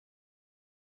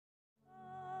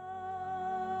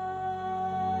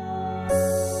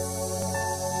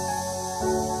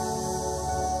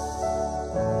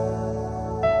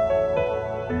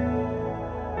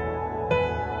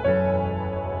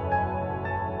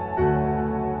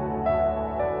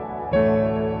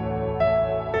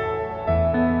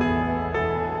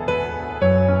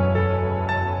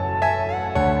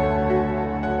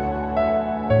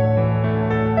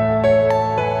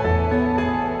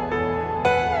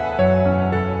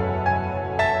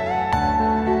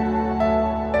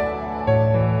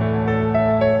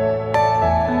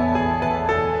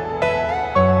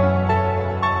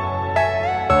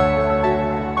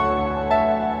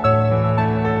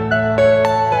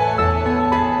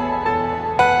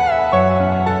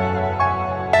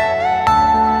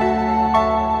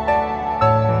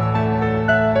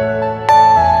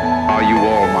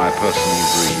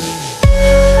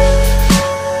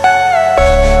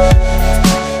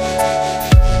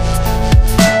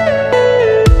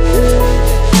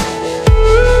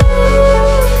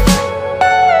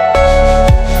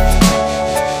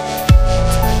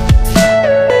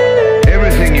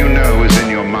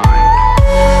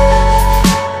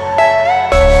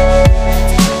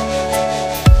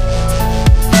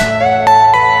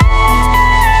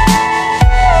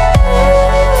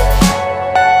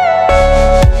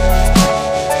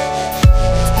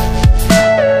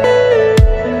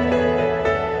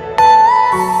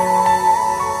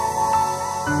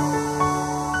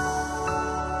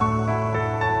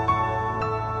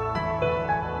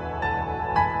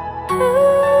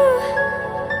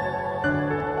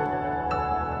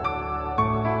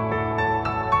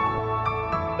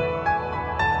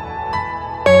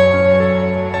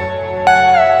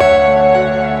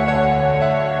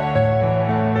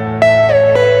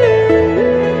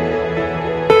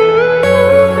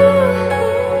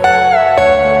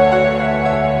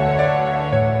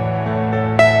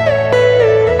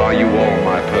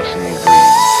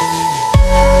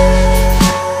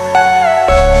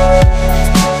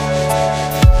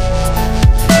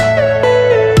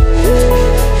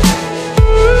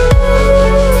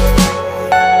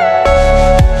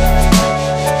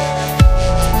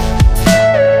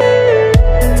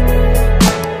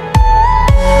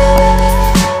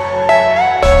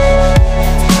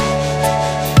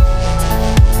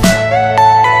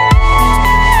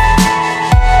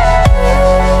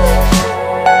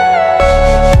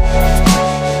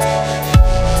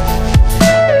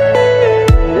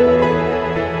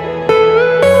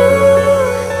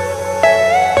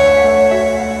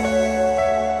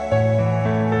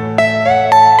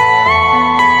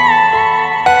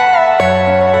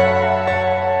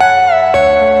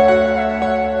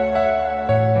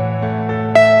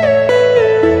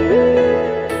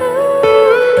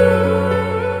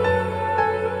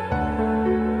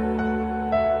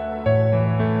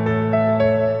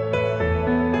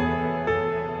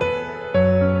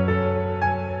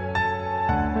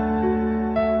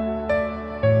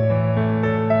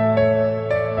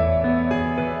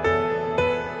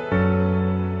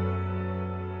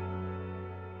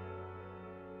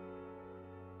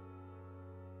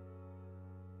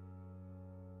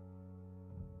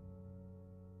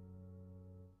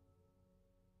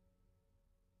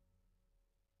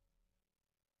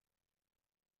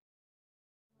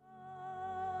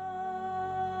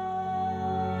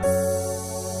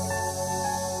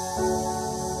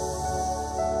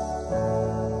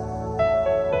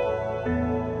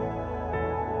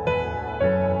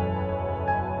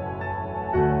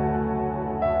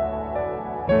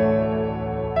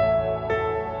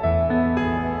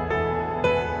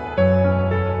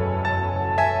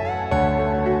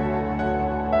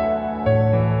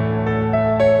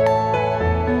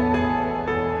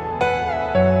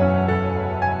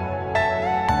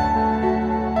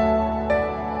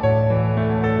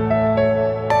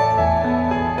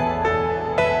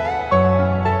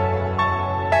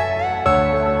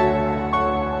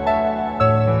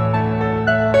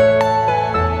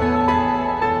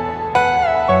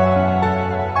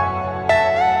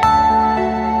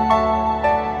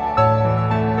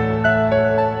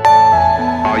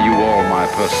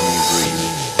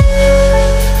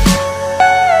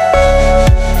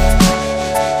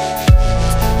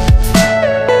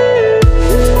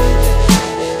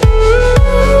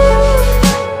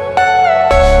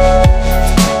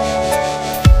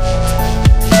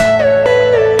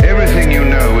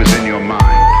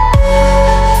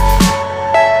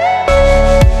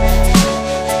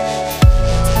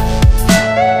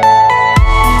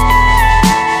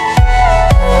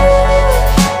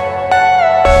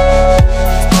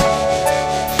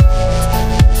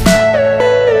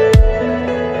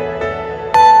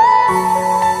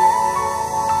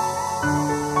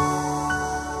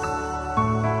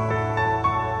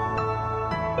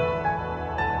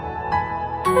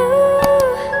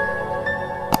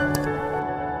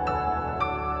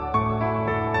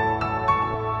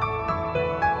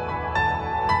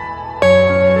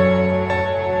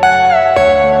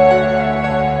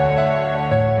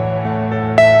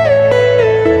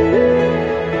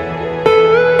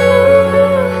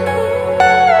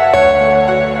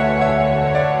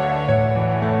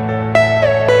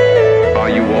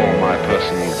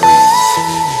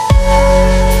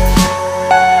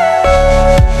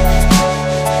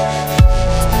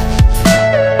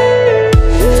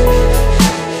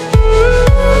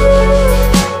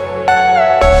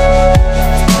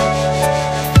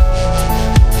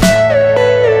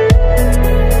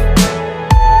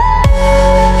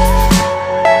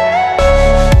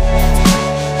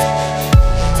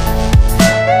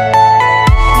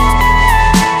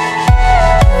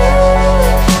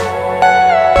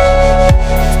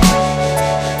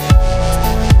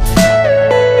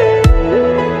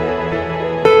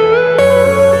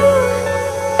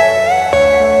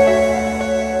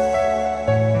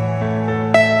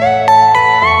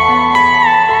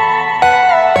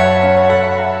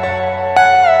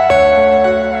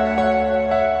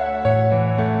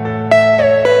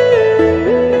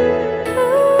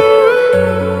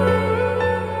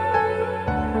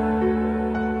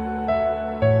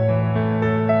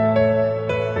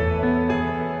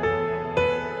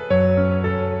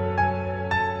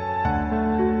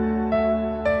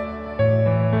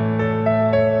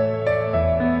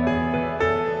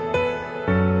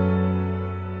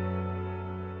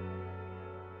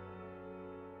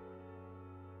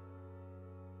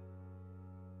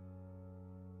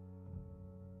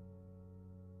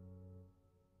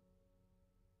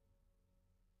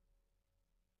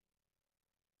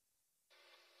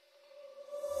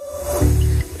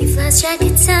lost track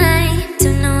of time,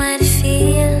 don't know how to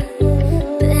feel,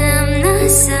 but I'm not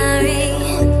sorry.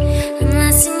 I'm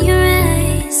lost in your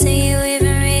eyes, are you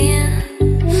even real?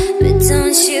 But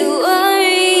don't you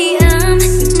worry, I'm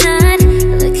not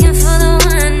looking for the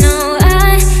one. No,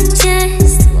 I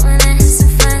just wanna have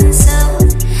some fun. So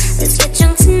let's get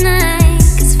drunk tonight,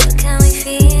 cause fuck how we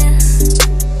feel.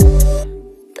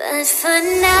 But for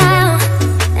now,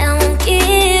 I won't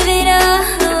give it all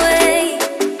away,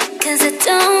 cause I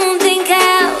don't think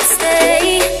I'll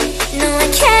stay. No, I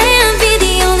can't be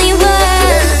the only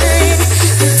one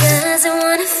who doesn't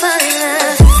wanna fall in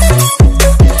love.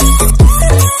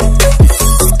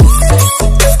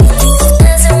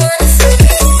 Doesn't wanna fall in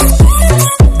love.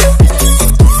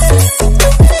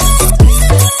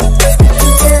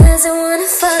 Doesn't wanna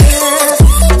fall in love.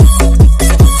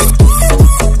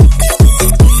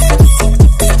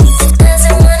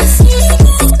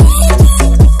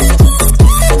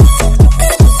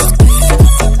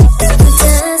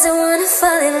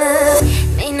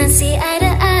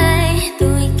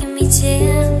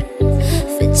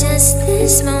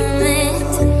 This moment,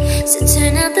 so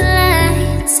turn out the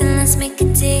lights and let's make a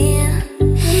deal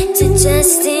to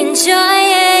just enjoy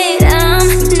it. I'm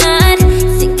not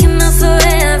thinking about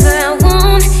forever. I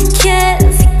won't care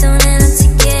if we don't end up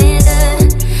together.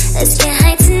 Let's get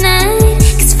high tonight,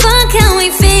 cause fuck how we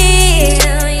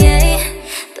feel, yeah.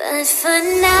 But for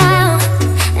now,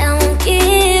 I won't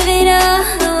give it all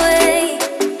away,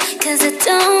 cause I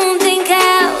don't think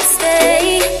I'll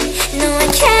stay. No, I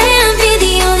can't be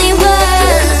the only one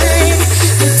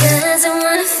who doesn't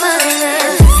wanna fall in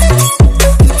love.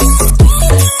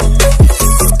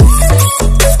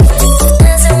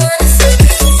 Doesn't wanna fall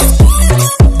in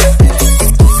love.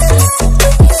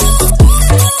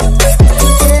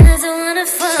 Doesn't wanna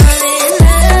fall in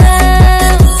love.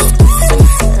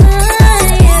 Oh,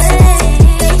 yeah.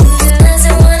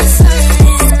 Doesn't wanna fall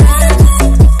in love.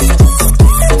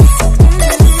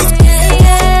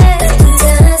 Yeah.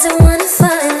 Doesn't wanna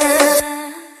fall in love.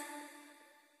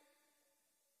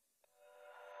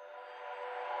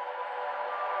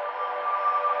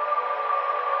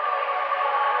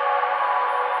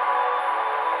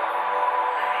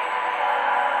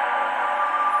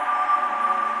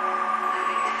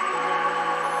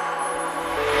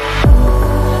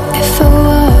 If I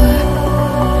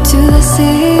were to the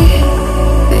sea,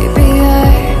 baby,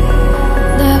 I'd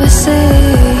never say,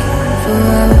 for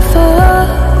I would fall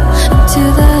into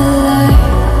the light.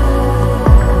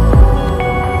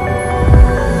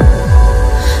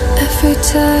 Every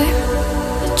time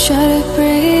I try to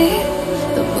breathe,